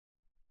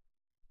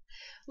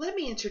Let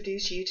me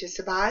introduce you to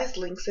Sabai's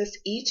Linksys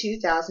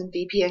E2000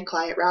 VPN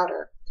Client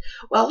Router.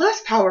 While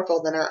less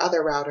powerful than our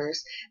other routers,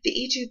 the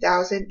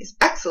E2000 is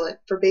excellent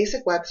for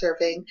basic web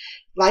surfing,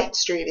 light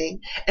streaming,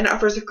 and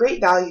offers a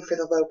great value for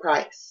the low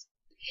price.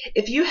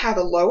 If you have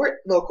a lower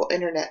local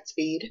internet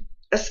speed,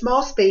 a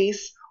small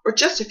space, or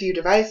just a few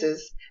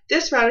devices,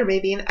 this router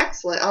may be an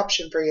excellent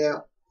option for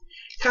you.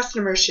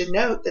 Customers should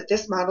note that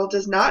this model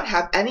does not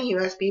have any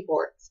USB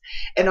ports,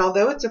 and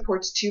although it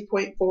supports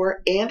 2.4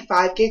 and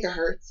 5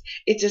 GHz,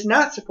 it does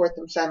not support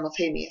them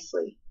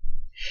simultaneously.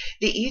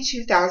 The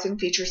E2000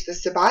 features the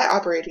Sabai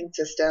operating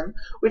system,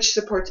 which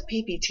supports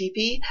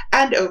PPTP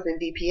and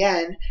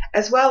OpenVPN,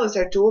 as well as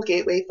our dual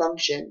gateway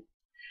function.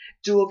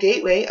 Dual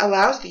gateway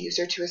allows the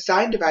user to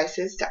assign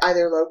devices to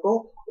either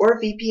local or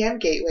VPN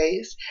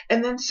gateways,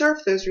 and then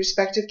surf those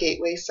respective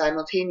gateways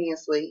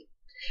simultaneously.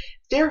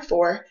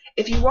 Therefore,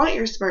 if you want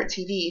your smart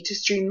TV to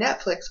stream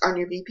Netflix on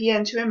your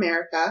VPN to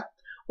America,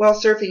 while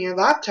surfing your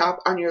laptop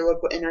on your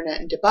local internet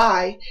in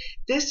Dubai,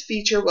 this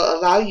feature will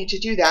allow you to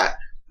do that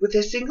with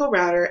a single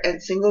router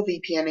and single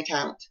VPN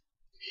account.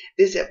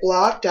 Visit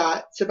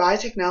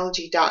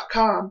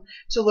blog.sabaitechnology.com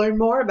to learn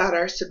more about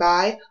our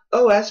Sabai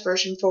OS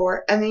version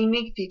 4 and the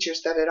unique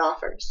features that it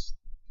offers.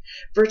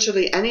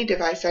 Virtually any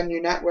device on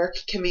your network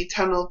can be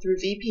tunneled through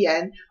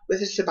VPN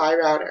with a Sabai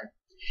router.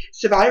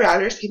 Sabai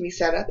routers can be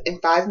set up in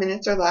 5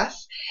 minutes or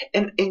less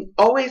and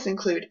always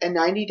include a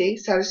 90-day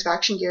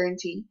satisfaction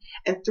guarantee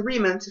and 3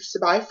 months of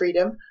Sabai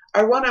Freedom,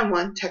 our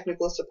one-on-one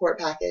technical support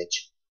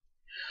package.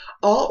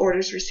 All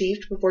orders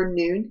received before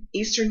noon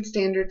Eastern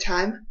Standard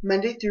Time,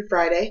 Monday through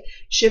Friday,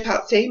 ship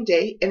out same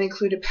day and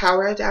include a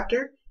power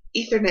adapter,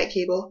 Ethernet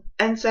cable,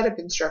 and setup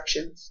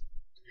instructions.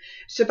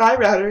 Sabai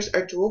routers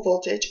are dual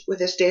voltage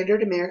with a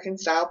standard American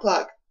style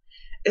plug.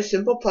 A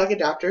simple plug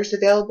adapter is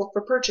available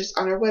for purchase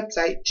on our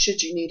website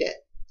should you need it.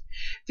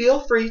 Feel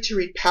free to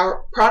read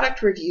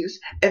product reviews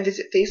and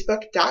visit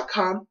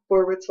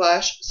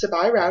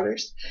facebook.com/Sabai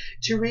routers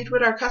to read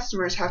what our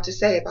customers have to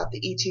say about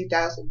the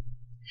E2000.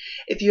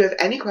 If you have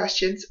any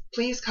questions,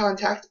 please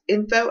contact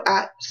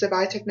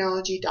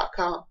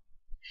info@sabaitechnology.com.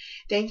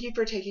 Thank you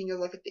for taking a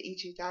look at the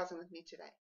E2000 with me today.